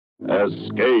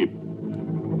Escape.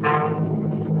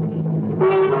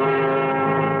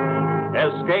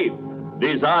 Escape,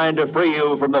 designed to free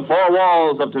you from the four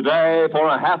walls of today for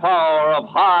a half hour of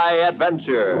high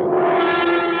adventure.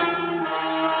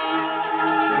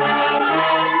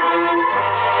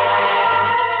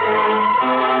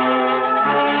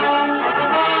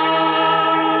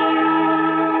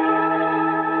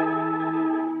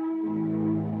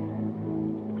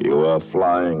 You are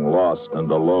flying lost and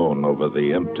alone over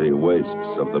the empty wastes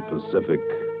of the Pacific,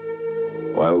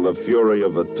 while the fury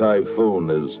of a typhoon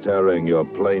is tearing your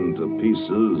plane to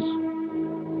pieces,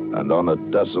 and on a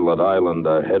desolate island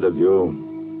ahead of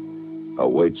you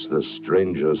awaits the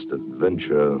strangest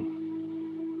adventure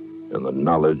in the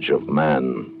knowledge of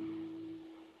man.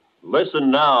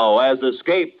 Listen now as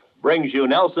Escape brings you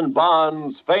Nelson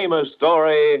Bond's famous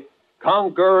story,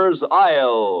 Conqueror's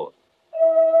Isle.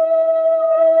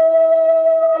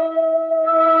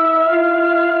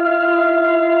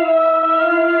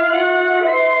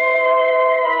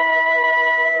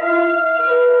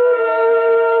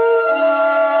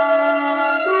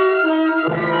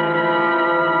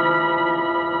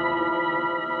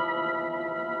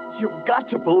 You've got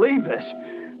to believe this.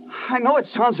 I know it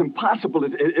sounds impossible.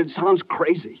 It sounds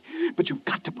crazy. But you've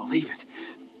got to believe it.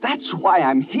 That's why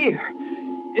I'm here.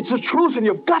 It's the truth, and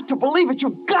you've got to believe it.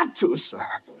 You've got to, sir.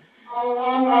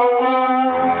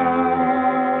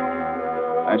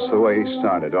 That's the way he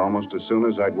started, almost as soon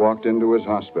as I'd walked into his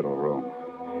hospital room.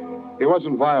 He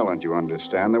wasn't violent, you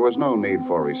understand. There was no need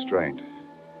for restraint.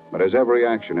 But his every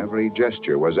action, every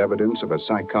gesture was evidence of a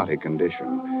psychotic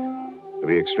condition. To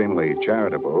be extremely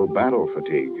charitable, battle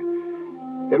fatigue.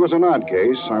 It was an odd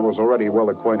case. I was already well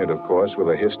acquainted, of course, with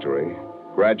the history.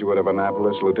 Graduate of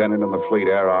Annapolis, lieutenant in the Fleet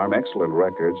Air Arm, excellent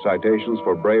record, citations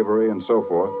for bravery, and so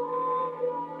forth.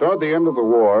 Toward the end of the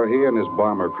war, he and his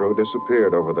bomber crew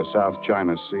disappeared over the South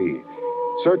China Sea.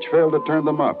 Search failed to turn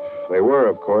them up. They were,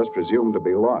 of course, presumed to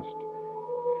be lost.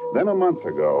 Then a month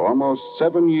ago, almost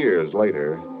 7 years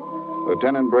later,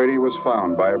 Lieutenant Brady was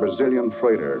found by a Brazilian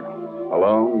freighter,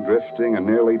 alone, drifting, and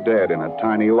nearly dead in a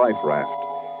tiny life raft.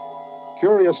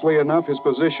 Curiously enough, his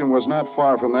position was not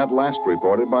far from that last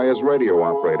reported by his radio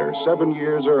operator 7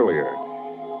 years earlier.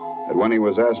 And when he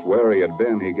was asked where he had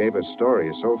been, he gave a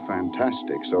story so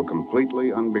fantastic, so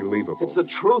completely unbelievable. It's the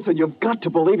truth, and you've got to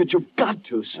believe it. You've got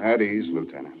to, sir. At ease,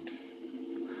 Lieutenant.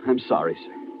 I'm sorry,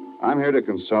 sir. I'm here to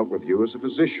consult with you as a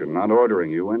physician, not ordering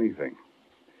you anything.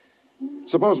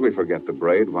 Suppose we forget the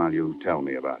braid while you tell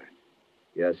me about it.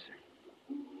 Yes, sir.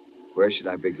 Where should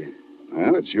I begin?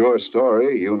 Well, it's your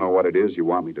story. You know what it is you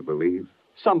want me to believe.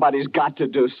 Somebody's got to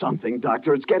do something,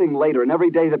 Doctor. It's getting later, and every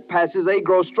day that passes, they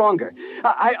grow stronger.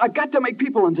 I've got to make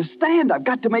people understand. I've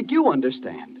got to make you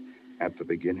understand. At the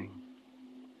beginning?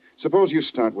 Suppose you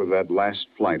start with that last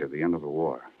flight at the end of the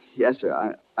war. Yes,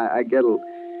 sir. I get a...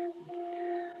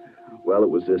 Well, it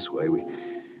was this way.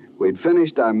 We'd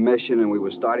finished our mission, and we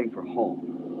were starting for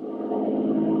home.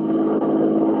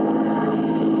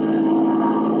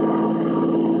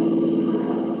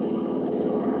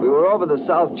 We were over the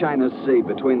South China Sea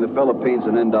between the Philippines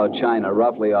and Indochina,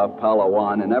 roughly off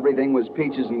Palawan, and everything was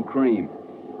peaches and cream.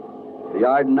 The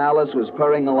Arden Alice was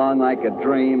purring along like a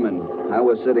dream, and I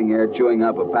was sitting here chewing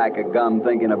up a pack of gum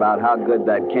thinking about how good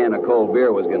that can of cold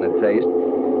beer was going to taste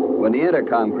when the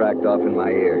intercom cracked off in my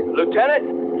ear.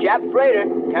 Lieutenant, Jap freighter,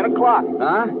 10 o'clock.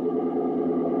 Huh?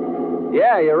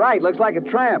 Yeah, you're right. Looks like a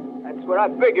tramp. That's what I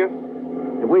figure.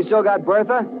 Have we still got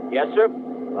Bertha? Yes, sir.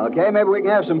 Okay, maybe we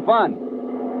can have some fun.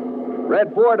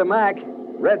 Red 4 to Mac.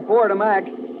 Red 4 to Mac.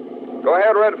 Go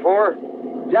ahead, Red 4.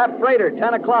 Jap freighter,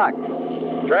 10 o'clock.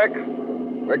 Check.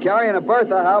 We're carrying a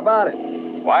Bertha. How about it?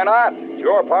 Why not? It's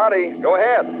your party. Go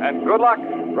ahead, and good luck.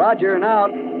 Roger, and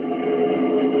out.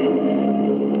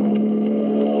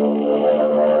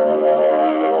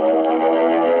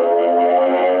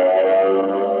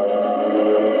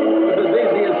 It's as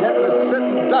easy as hitting a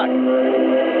sitting duck.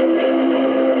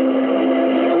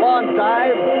 A long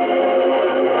dive.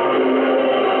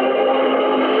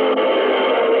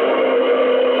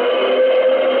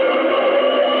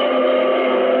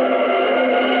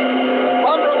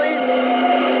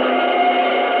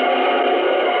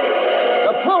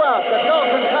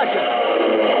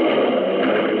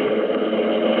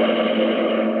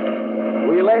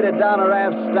 Down a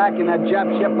raft stack, and that Jap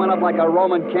ship went up like a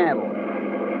Roman candle.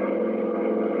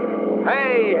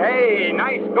 Hey,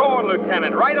 nice going,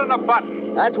 Lieutenant. Right on the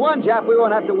button. That's one Jap we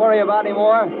won't have to worry about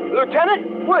anymore.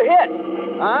 Lieutenant, we're hit.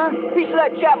 Huh? Piece of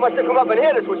that Jap must have come up and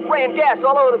hit us. We're spraying gas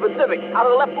all over the Pacific, out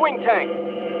of the left wing tank.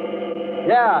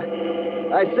 Yeah,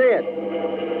 I see it.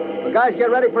 Well, guys,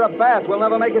 get ready for a bath. We'll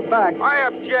never make it back. I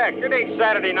object. It ain't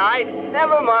Saturday night.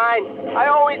 Never mind. I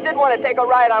always did want to take a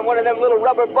ride on one of them little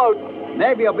rubber boats.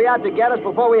 Navy will be out to get us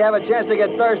before we have a chance to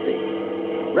get thirsty.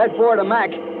 Red 4 to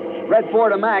Mac. Red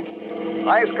 4 to Mac.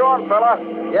 Nice going, fella.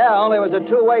 Yeah, only it was a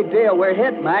two-way deal. We're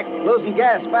hit, Mac. Losing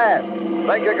gas fast.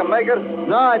 Think you can make it?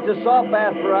 No, it's a salt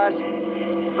bath for us.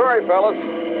 Sorry, fellas.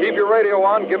 Keep your radio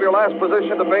on. Give your last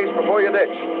position to base before you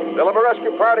ditch. They'll have a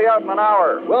rescue party out in an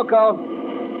hour. Wilco.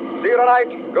 See you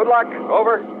tonight. Good luck.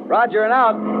 Over. Roger and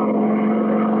out.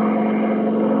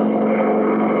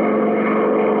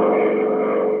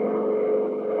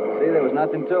 See, there was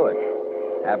nothing to it.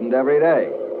 Happened every day.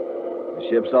 The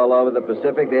ships all over the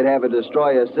Pacific, they'd have a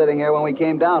destroyer sitting here when we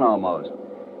came down almost.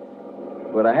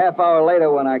 But a half hour later,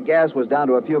 when our gas was down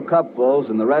to a few cupfuls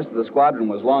and the rest of the squadron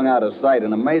was long out of sight,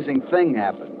 an amazing thing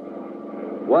happened.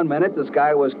 1 minute, the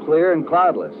sky was clear and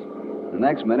cloudless. The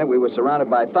next minute, we were surrounded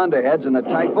by thunderheads and a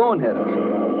typhoon hit us.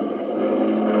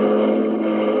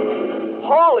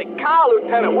 Holy cow,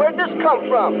 Lieutenant. Where'd this come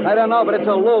from? I don't know, but it's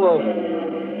a Lulu.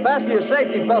 Fasten your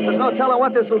safety belts. There's no telling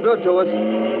what this will do to us.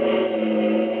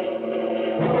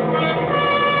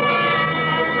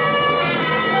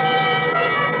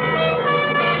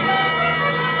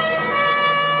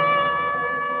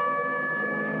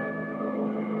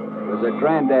 It was a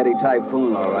granddaddy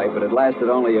typhoon, all right, but it lasted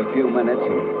only a few minutes,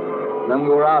 and then we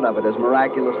were out of it as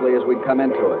miraculously as we'd come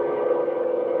into it.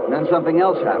 And then something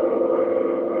else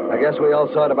happened. I guess we all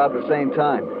saw it about the same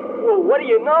time. Well, what do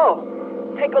you know?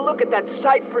 Take a look at that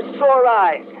sight for sore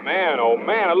eyes. Man, oh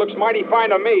man, it looks mighty fine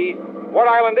to me. What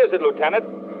island is it, Lieutenant?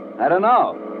 I don't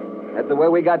know. At the way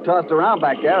we got tossed around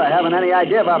back there, I haven't any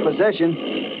idea of our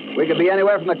position. We could be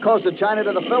anywhere from the coast of China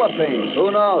to the Philippines.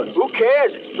 Who knows? Who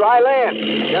cares? It's dry land.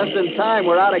 Just in time.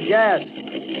 We're out of gas.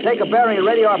 Take a bearing and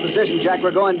radio our position, Jack.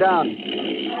 We're going down.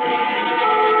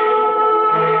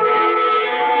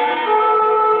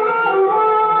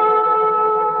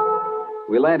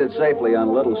 We landed safely on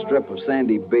a little strip of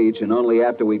sandy beach, and only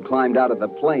after we climbed out of the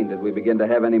plane did we begin to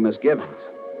have any misgivings.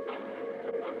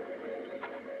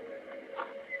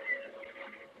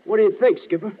 What do you think,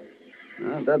 Skipper?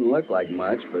 Well, it doesn't look like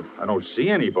much, but I don't see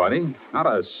anybody. Not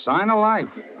a sign of life.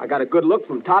 I got a good look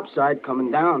from topside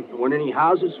coming down. There weren't any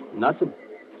houses, nothing.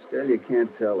 still you can't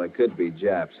tell. There could be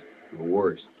Japs, or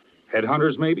worse.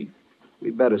 Headhunters, maybe?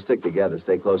 We'd better stick together,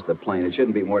 stay close to the plane. It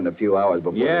shouldn't be more than a few hours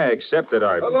before... Yeah, except that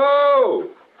our... Hello!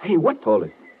 Hey, what? Hold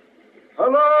it.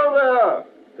 Hello there!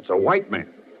 It's a white man.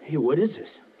 Hey, what is this?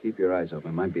 Keep your eyes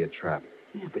open. Might be a trap.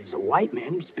 Yeah, but he's a white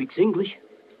man who speaks English.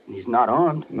 And he's not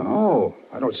armed. No,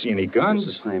 I don't see any guns.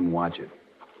 It's the same. Watch it.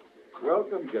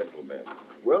 Welcome, gentlemen.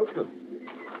 Welcome.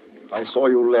 I saw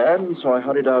you land, so I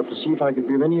hurried out to see if I could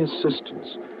be of any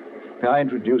assistance. May I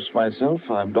introduce myself?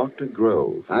 I'm Dr.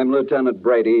 Grove. I'm Lieutenant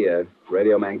Brady,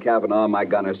 Radio Man Cavanaugh, my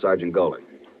gunner, Sergeant Golan.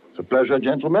 It's a pleasure,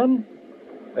 gentlemen.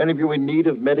 Any of you in need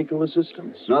of medical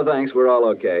assistance? No, thanks. We're all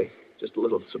okay. Just a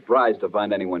little surprised to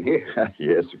find anyone here.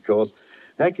 Yes, of course.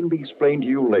 That can be explained to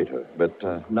you later, but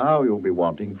now you'll be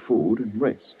wanting food and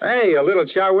rest. Hey, a little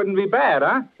chow wouldn't be bad,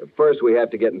 huh? First, we have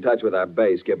to get in touch with our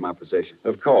base, give them our position.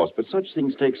 Of course, but such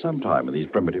things take some time in these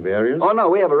primitive areas. Oh, no,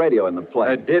 we have a radio in the plane.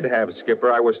 I did have,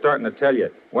 Skipper. I was starting to tell you.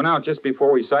 Went out just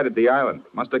before we sighted the island.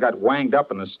 Must have got wanged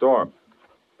up in the storm.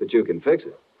 But you can fix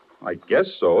it. I guess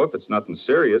so, if it's nothing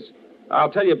serious. I'll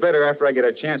tell you better after I get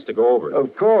a chance to go over it.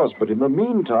 Of course, but in the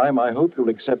meantime, I hope you'll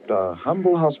accept our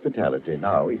humble hospitality.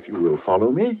 Now, if you will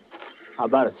follow me. How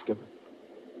about it, Skipper?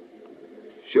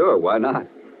 Sure, why not?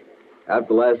 After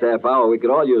the last half hour, we could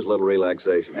all use a little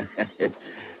relaxation.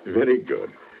 Very good.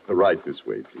 Right this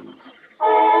way, please.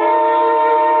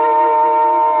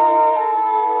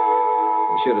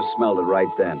 I should have smelled it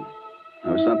right then.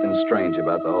 There was something strange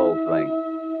about the whole thing.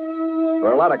 There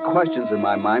were a lot of questions in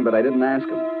my mind, but I didn't ask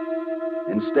them.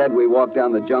 Instead, we walked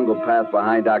down the jungle path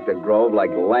behind Dr. Grove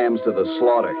like lambs to the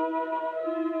slaughter.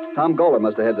 Tom Golan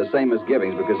must have had the same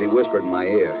misgivings because he whispered in my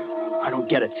ear. I don't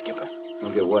get it, Skipper.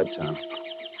 Don't get what, Tom?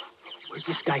 Where's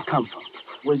this guy come from?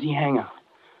 Where does he hang out?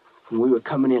 When we were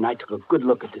coming in, I took a good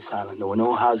look at this island. There were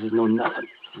no houses, no nothing.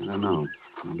 I don't know.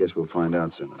 I guess we'll find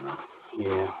out soon enough.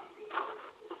 Yeah.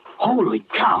 Holy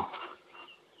cow!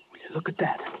 Will you look at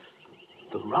that?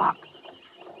 The rock.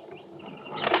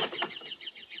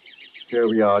 Here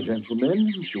we are,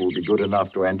 gentlemen. If you will be good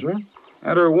enough to enter.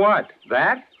 Enter what?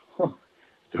 That? Oh,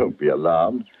 don't be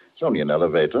alarmed. It's only an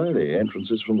elevator. The entrance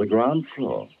is from the ground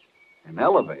floor. An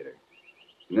elevator?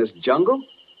 In this jungle?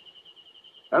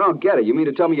 I don't get it. You mean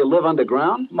to tell me you live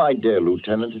underground? My dear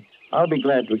Lieutenant, I'll be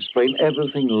glad to explain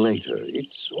everything later.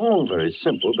 It's all very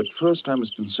simple, but first I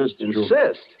must insist that you...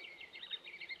 Insist?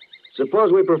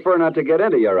 Suppose we prefer not to get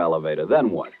into your elevator.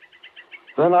 Then what?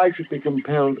 Then I should be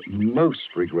compelled most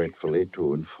regretfully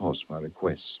to enforce my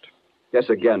request. Yes,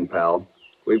 again, pal.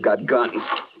 We've got guns.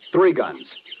 3 guns.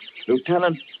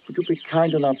 Lieutenant, would you be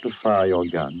kind enough to fire your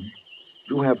gun?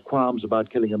 If you have qualms about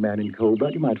killing a man in cold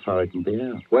blood, you might fire it in the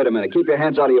air. Wait a minute. Keep your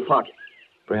hands out of your pocket.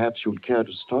 Perhaps you'd care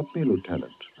to stop me,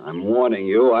 Lieutenant. I'm warning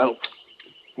you.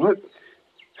 What?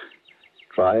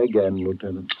 Try again,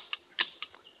 Lieutenant.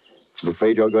 I'm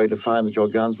afraid you're going to find that your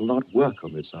guns will not work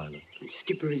on this island.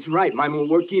 Skipper is right. Mine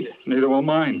won't work either. Neither will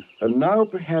mine. And now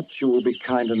perhaps you will be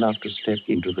kind enough to step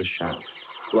into the shaft.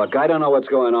 Look, I don't know what's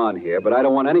going on here, but I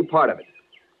don't want any part of it.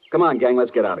 Come on, gang,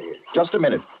 let's get out of here. Just a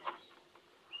minute.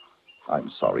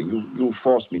 I'm sorry. You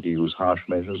forced me to use harsh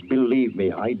measures. Believe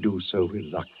me, I do so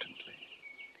reluctantly.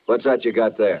 What's that you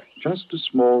got there? Just a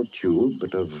small tube,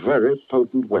 but a very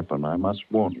potent weapon, I must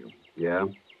warn you. Yeah?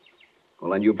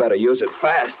 Well, then you better use it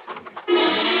fast.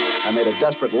 I made a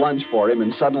desperate lunge for him,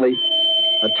 and suddenly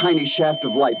a tiny shaft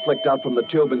of light flicked out from the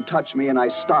tube and touched me, and I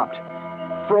stopped,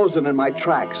 frozen in my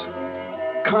tracks.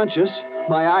 Conscious,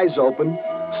 my eyes open,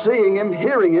 seeing him,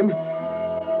 hearing him.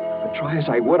 But try as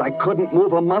I would, I couldn't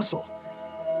move a muscle.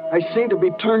 I seemed to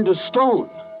be turned to stone.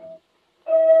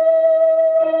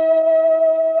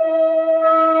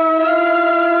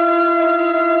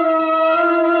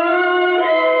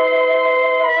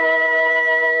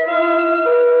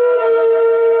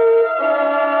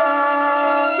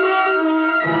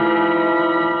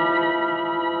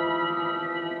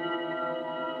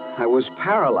 I was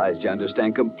paralyzed, you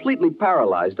understand, completely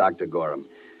paralyzed, Dr. Gorham.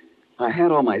 I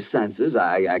had all my senses.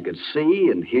 I could see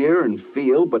and hear and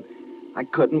feel, but I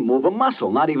couldn't move a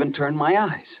muscle, not even turn my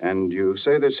eyes. And you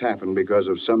say this happened because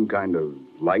of some kind of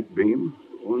light beam?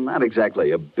 Well, not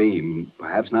exactly a beam,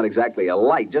 perhaps not exactly a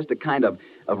light, just a kind of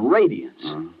radiance.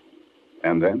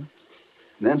 And then?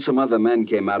 Then some other men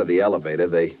came out of the elevator.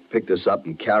 They picked us up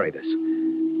and carried us.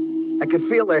 I could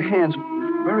feel their hands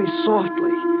very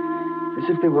softly, as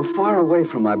if they were far away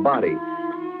from my body,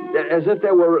 as if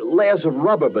there were layers of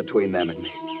rubber between them and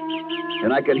me.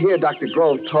 And I could hear Dr.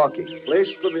 Grove talking. Place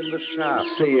them in the shaft.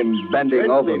 See him bending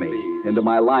over me into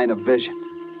my line of vision.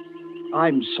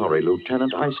 I'm sorry,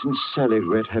 Lieutenant. I sincerely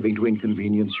regret having to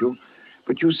inconvenience you.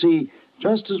 But you see,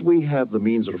 just as we have the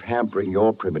means of hampering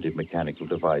your primitive mechanical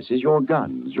devices, your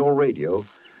guns, your radio,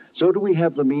 so do we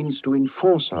have the means to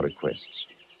enforce our requests.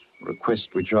 Requests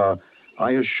which are,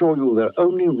 I assure you, they're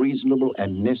only reasonable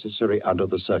and necessary under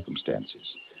the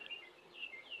circumstances.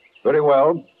 Very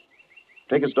well.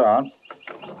 Take us down.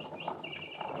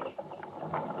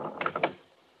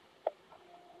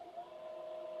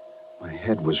 My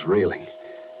head was reeling,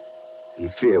 and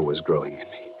fear was growing in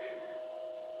me.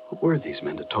 Who were these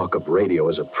men to talk of radio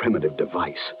as a primitive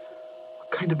device?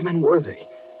 What kind of men were they?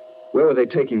 Where were they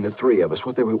taking the 3 of us?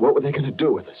 What were they going to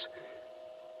do with us?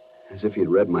 As if he'd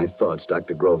read my thoughts,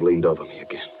 Dr. Grove leaned over me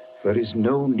again. There is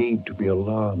no need to be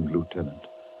alarmed, Lieutenant.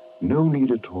 No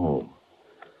need at all.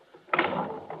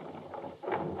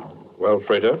 Well,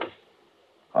 Freighter?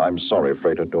 I'm sorry,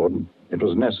 Freighter Dorden. It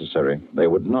was necessary. They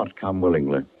would not come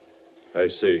willingly. I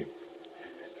see.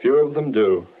 Few of them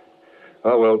do.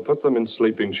 Ah, well, put them in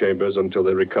sleeping chambers until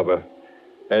they recover.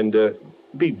 And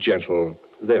be gentle.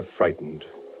 They're frightened.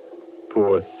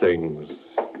 Poor things.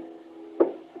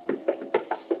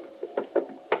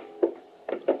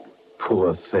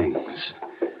 Poor things.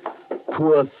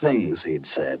 Poor things, he'd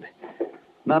said.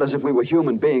 Not as if we were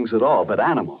human beings at all, but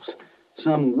animals.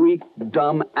 Some weak,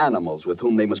 dumb animals with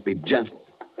whom they must be gentle.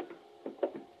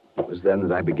 It was then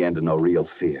that I began to know real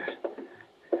fear.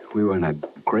 We were in a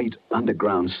great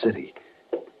underground city,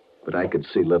 but I could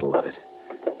see little of it.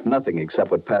 Nothing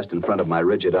except what passed in front of my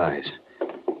rigid eyes.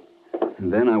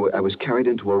 And then I was carried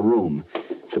into a room,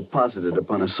 deposited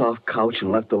upon a soft couch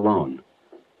and left alone.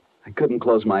 I couldn't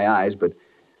close my eyes, but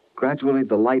gradually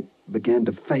the light began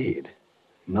to fade,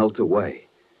 melt away.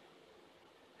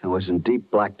 I was in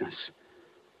deep blackness,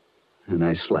 and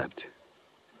I slept.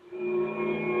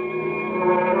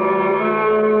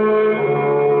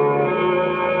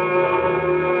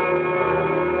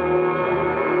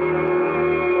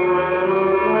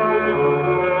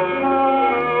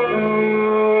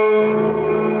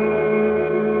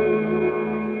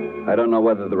 I don't know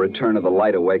whether the return of the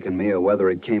light awakened me or whether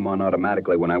it came on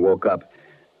automatically when I woke up,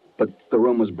 but the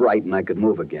room was bright and I could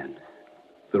move again.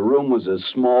 The room was a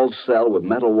small cell with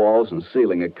metal walls and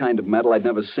ceiling, a kind of metal I'd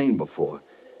never seen before.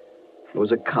 There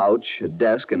was a couch, a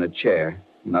desk, and a chair,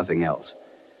 nothing else.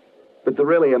 But the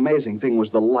really amazing thing was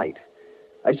the light.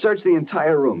 I searched the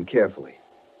entire room carefully,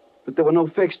 but there were no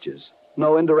fixtures,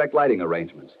 no indirect lighting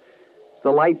arrangements.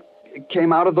 The light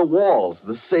came out of the walls,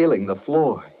 the ceiling, the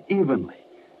floor, evenly,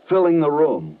 filling the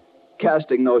room,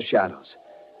 casting no shadows.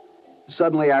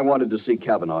 Suddenly, I wanted to see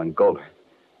Kavanaugh and Golder.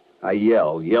 I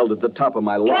yelled at the top of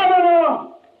my lungs.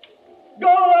 Kavanaugh!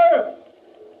 Golder!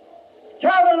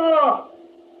 Kavanaugh!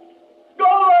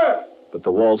 Golder! But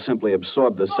the wall simply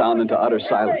absorbed the sound into utter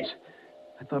silence.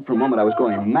 I thought for a moment I was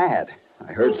going mad.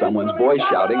 I heard someone's voice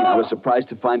shouting, and I was surprised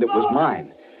to find it was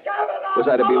mine. Was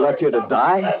I to be left here to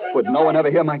die? Would no one ever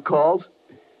hear my calls?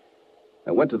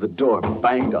 I went to the door,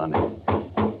 banged on it.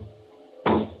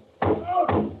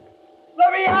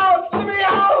 Let me out! Let me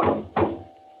out!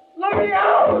 Let me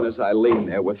out! And as I leaned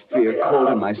there with fear cold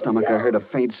in my stomach, I heard a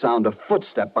faint sound of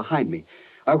footstep behind me.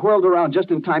 I whirled around just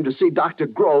in time to see Dr.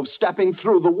 Grove stepping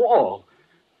through the wall.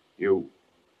 You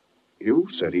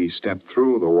said he stepped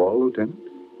through the wall, Lieutenant?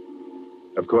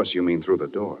 Of course you mean through the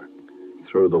door.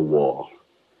 Through the wall.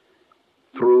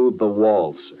 Through the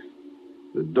wall, sir.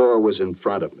 The door was in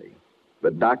front of me.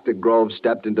 But Dr. Grove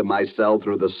stepped into my cell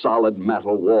through the solid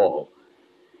metal wall.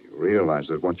 You realize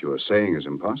that what you are saying is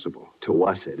impossible. To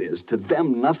us it is. To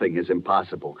them, nothing is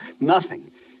impossible.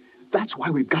 Nothing. That's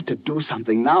why we've got to do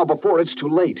something now before it's too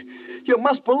late. You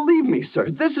must believe me,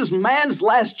 sir. This is man's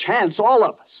last chance, all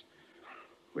of us.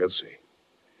 We'll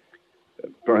see.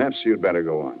 Perhaps you'd better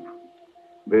go on.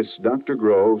 This Dr.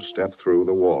 Grove stepped through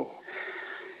the wall.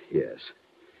 Yes.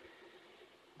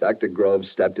 Dr. Grove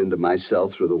stepped into my cell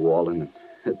through the wall, and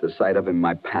at the sight of him,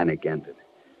 my panic ended.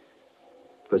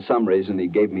 For some reason, he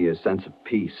gave me a sense of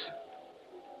peace.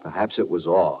 Perhaps it was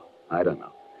awe. I don't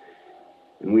know.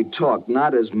 And we talked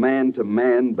not as man to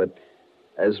man, but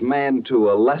as man to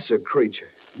a lesser creature.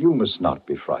 You must not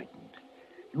be frightened.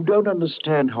 You don't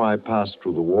understand how I passed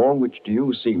through the wall, which to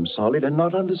you seemed solid, and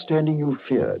not understanding you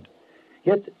feared.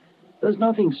 Yet, there's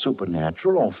nothing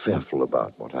supernatural or fearful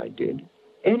about what I did.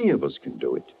 Any of us can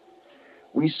do it.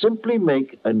 We simply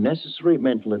make a necessary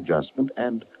mental adjustment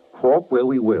and walk where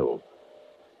we will.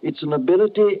 It's an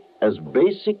ability as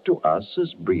basic to us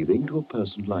as breathing to a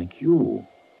person like you.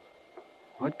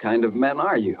 What kind of men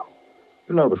are you?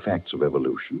 You know the facts of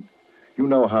evolution. You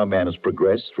know how man has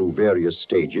progressed through various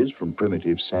stages from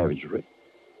primitive savagery.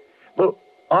 Well,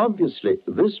 obviously,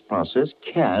 this process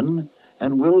can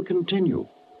and will continue.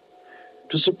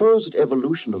 To suppose that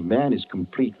evolution of man is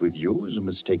complete with you is a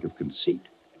mistake of conceit.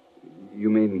 You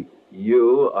mean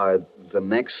you are the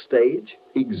next stage?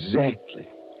 Exactly.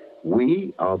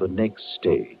 We are the next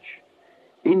stage,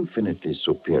 infinitely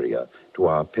superior to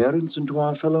our parents and to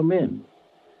our fellow men.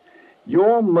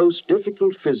 Your most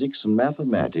difficult physics and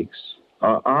mathematics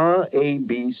are our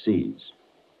ABCs.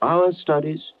 Our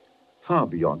studies far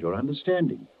beyond your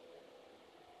understanding.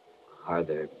 Are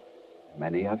there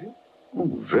many of you?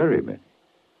 Oh, very many.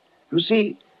 You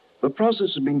see, the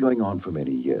process has been going on for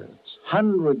many years.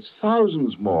 Hundreds,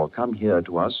 thousands more come here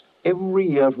to us every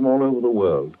year from all over the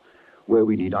world, where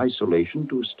we need isolation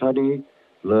to study,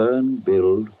 learn,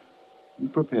 build,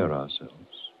 and prepare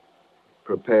ourselves.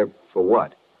 Prepare for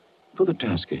what? For the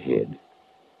task ahead.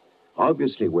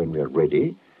 Obviously, when we are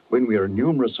ready, when we are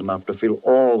numerous enough to fill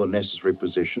all the necessary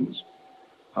positions,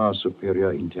 our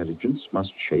superior intelligence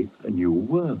must shape a new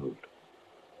world.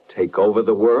 Take over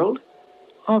the world?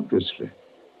 Obviously.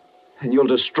 And you'll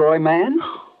destroy man?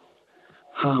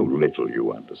 How little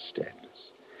you understand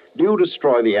us. Do you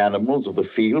destroy the animals of the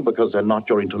field because they're not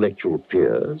your intellectual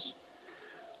peers?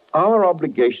 Our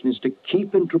obligation is to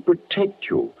keep and to protect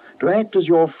you, to act as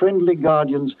your friendly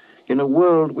guardians in a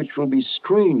world which will be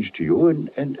strange to you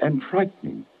and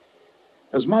frightening,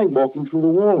 as my walking through the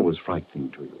wall was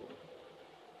frightening to you.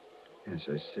 Yes,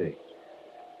 I see.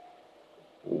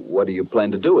 What do you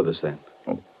plan to do with us, then?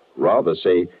 Oh, rather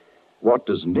say, what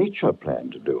does nature plan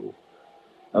to do?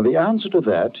 And the answer to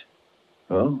that,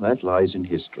 well, that lies in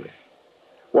history.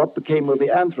 What became of the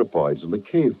anthropoids and the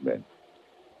cavemen?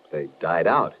 They died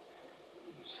out.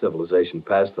 Civilization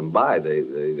passed them by.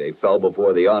 They fell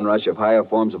before the onrush of higher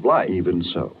forms of life. Even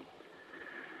so.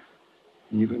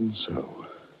 Even so.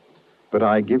 But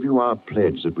I give you our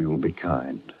pledge that we will be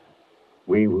kind.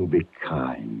 We will be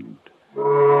kind.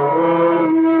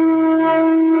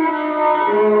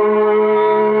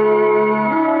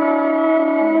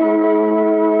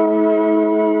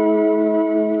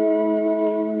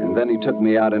 And then he took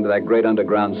me out into that great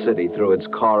underground city, through its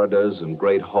corridors and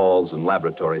great halls and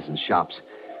laboratories and shops.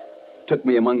 Took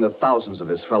me among the thousands of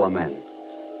his fellow men.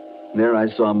 There I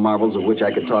saw marvels of which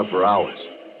I could talk for hours.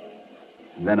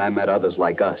 And then I met others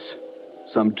like us.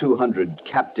 Some 200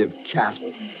 captive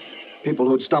cattle. People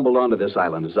who'd stumbled onto this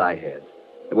island as I had.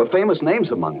 There were famous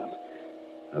names among them.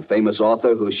 A famous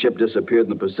author whose ship disappeared in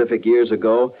the Pacific years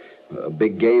ago. A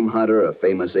big game hunter, a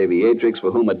famous aviatrix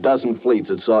for whom a dozen fleets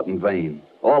had sought in vain.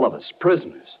 All of us,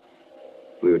 prisoners.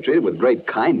 We were treated with great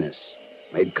kindness,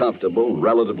 made comfortable and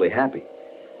relatively happy.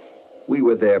 We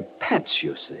were their pets,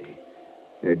 you see.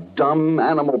 Their dumb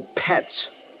animal pets.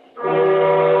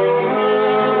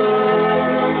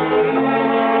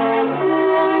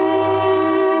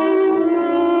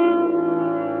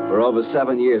 For over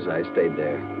 7 years, I stayed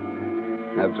there.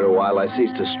 After a while, I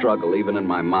ceased to struggle, even in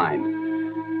my mind.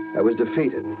 I was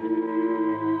defeated.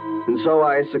 And so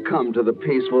I succumbed to the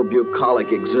peaceful, bucolic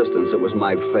existence that was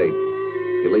my fate.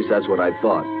 At least that's what I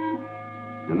thought.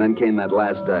 And then came that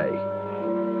last day.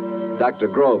 Dr.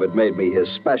 Grove had made me his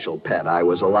special pet. I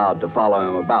was allowed to follow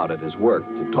him about at his work,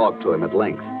 to talk to him at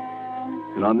length.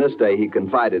 And on this day, he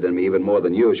confided in me even more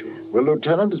than usual. Well,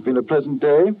 Lieutenant, it's been a pleasant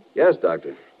day. Yes,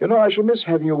 Doctor. You know, I shall miss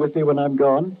having you with me when I'm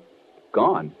gone.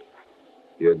 Gone?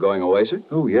 You're going away, sir?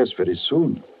 Oh, yes, very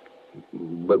soon.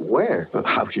 But where?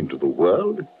 Out into the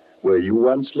world, where you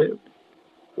once lived.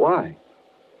 Why?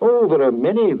 Oh, there are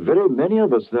many, very many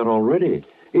of us there already.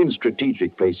 In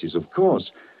strategic places, of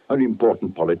course. An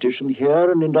important politician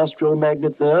here, an industrial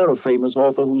magnate there, a famous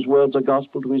author whose words are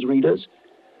gospel to his readers.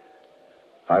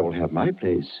 I will have my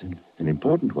place, an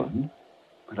important one.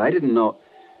 But I didn't know.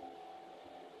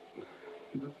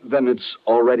 Then it's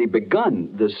already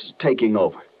begun, this taking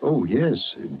over. Oh,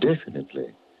 yes,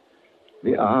 definitely.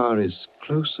 The hour is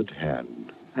close at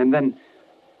hand. And then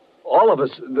all of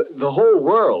us, the whole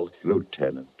world.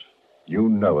 Lieutenant, you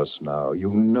know us now. You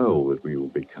know that we will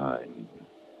be kind.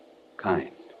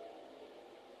 Kind.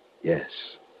 Yes,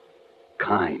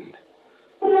 kind.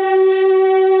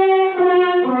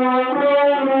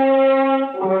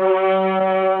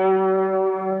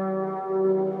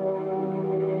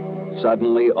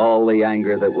 Suddenly, all the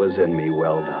anger that was in me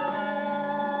welled up.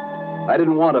 I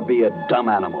didn't want to be a dumb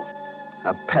animal,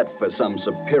 a pet for some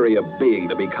superior being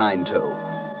to be kind to.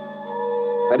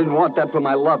 I didn't want that for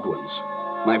my loved ones,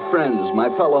 my friends, my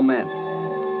fellow men.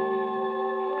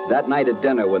 That night at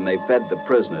dinner, when they fed the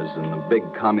prisoners in the big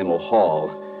communal hall,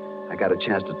 I got a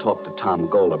chance to talk to Tom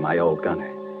Golder, my old gunner.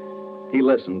 He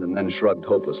listened and then shrugged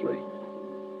hopelessly.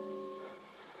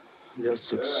 They'll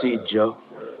succeed, Joe.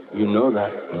 You know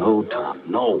that. No, Tom,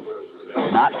 no.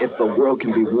 Not if the world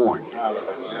can be warned.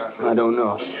 I don't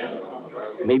know.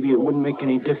 Maybe it wouldn't make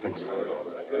any difference.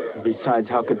 Besides,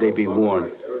 how could they be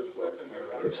warned?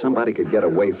 If somebody could get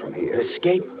away from here.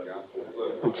 Escape?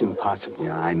 It's impossible.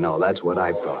 Yeah, I know. That's what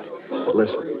I thought. But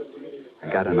listen,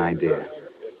 I got an idea.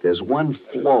 There's one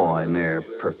flaw in their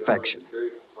perfection.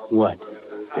 What?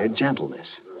 Their gentleness,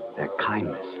 their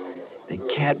kindness. They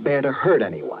can't bear to hurt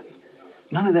anyone.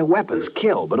 None of their weapons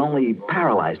kill, but only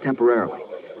paralyze temporarily.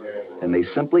 And they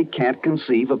simply can't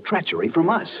conceive of treachery from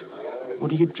us. What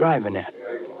are you driving at?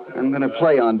 I'm going to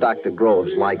play on Dr.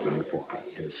 Grove's liking for me,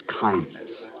 his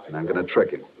kindness. And I'm going to trick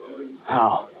him.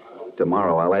 How?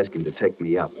 Tomorrow, I'll ask him to take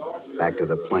me up, back to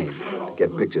the plane, to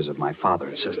get pictures of my father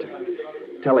and sister.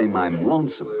 Tell him I'm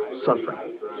lonesome,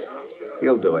 suffering.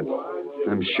 He'll do it.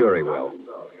 I'm sure he will.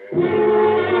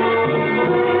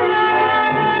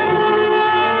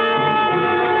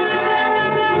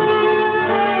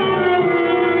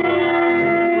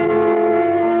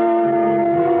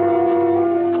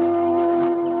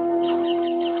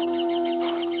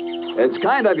 It's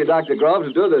kind of you, Dr. Grove,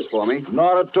 to do this for me.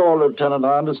 Not at all, Lieutenant.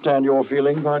 I understand your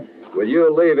feeling, but... With you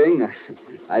leaving,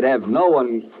 I'd have no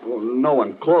one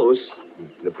close.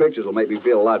 The pictures will make me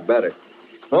feel a lot better.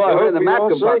 Oh, I We're hope in the for map your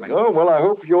compartment. sake. Oh, well, I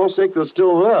hope for your sake they're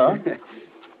still there.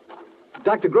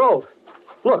 Dr. Grove,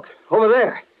 look, over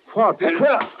there. What? I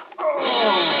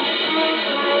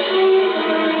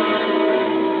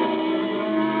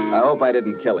hope I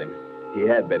didn't kill him. He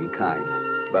had been kind,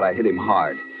 but I hit him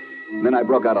hard. And then I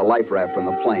broke out a life raft from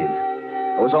the plane.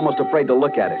 I was almost afraid to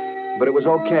look at it, but it was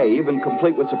okay, even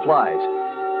complete with supplies.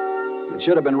 It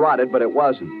should have been rotted, but it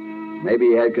wasn't. Maybe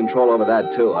he had control over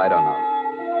that, too. I don't know.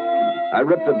 I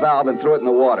ripped the valve and threw it in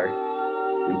the water.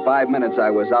 In 5 minutes, I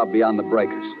was out beyond the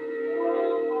breakers.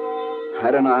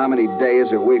 I don't know how many days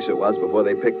or weeks it was before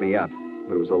they picked me up,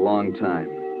 but it was a long time.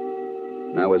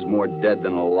 And I was more dead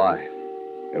than alive.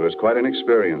 It was quite an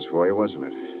experience for you, wasn't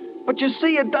it? But you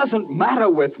see, it doesn't matter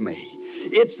with me.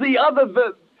 It's the other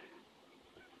that...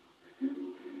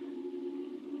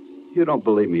 You don't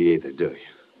believe me either, do you?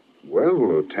 Well,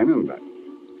 Lieutenant,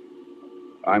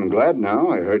 I'm glad now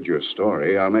I heard your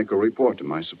story. I'll make a report to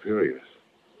my superiors.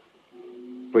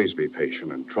 Please be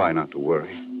patient and try not to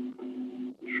worry.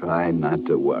 Try not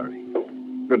to worry.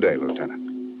 Good day,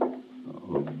 Lieutenant.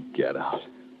 Oh, get out.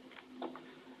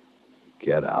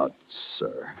 Get out,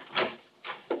 sir.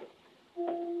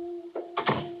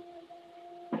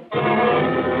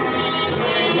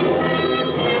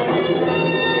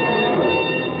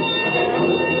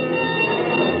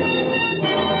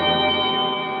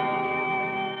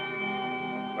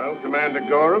 Well, Commander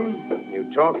Gorham,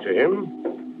 You talked to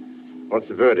him? What's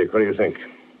the verdict? What do you think?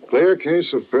 Clear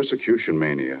case of persecution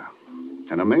mania.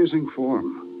 An amazing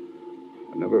form.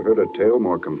 I never heard a tale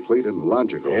more complete and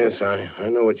logical. Yes, I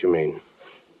know what you mean.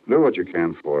 Do what you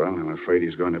can for him. I'm afraid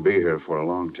he's going to be here for a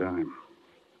long time.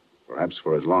 Perhaps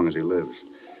for as long as he lives.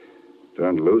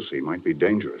 Turned loose, he might be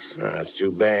dangerous. That's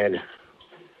too bad.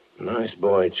 Nice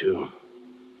boy, too.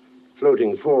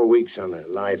 Floating 4 weeks on a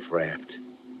life raft.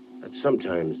 That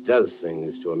sometimes does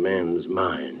things to a man's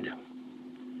mind.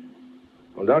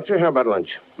 Well, Doctor, how about lunch?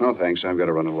 No, thanks. I've got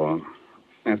to run along.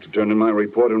 I have to turn in my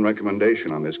report and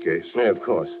recommendation on this case. Yeah, of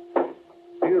course.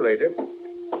 See you later.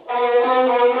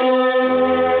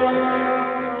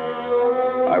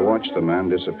 I watched the man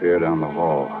disappear down the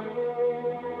hall.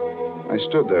 I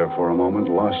stood there for a moment,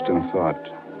 lost in thought,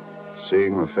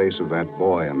 seeing the face of that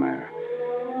boy in there.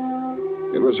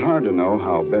 It was hard to know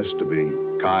how best to be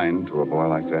kind to a boy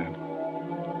like that.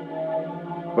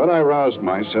 But I roused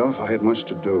myself. I had much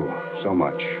to do, so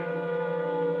much.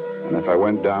 And if I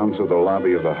went down through the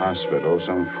lobby of the hospital,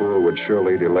 some fool would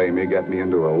surely delay me, get me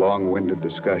into a long-winded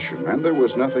discussion. And there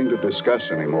was nothing to discuss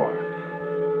anymore.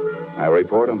 My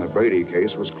report on the Brady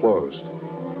case was closed.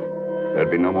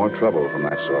 There'd be no more trouble from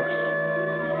that source.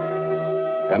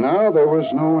 And now there was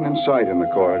no one in sight in the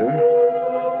corridor.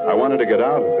 I wanted to get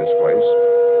out of this place.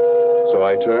 So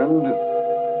I turned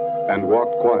and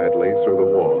walked quietly through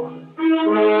the wall.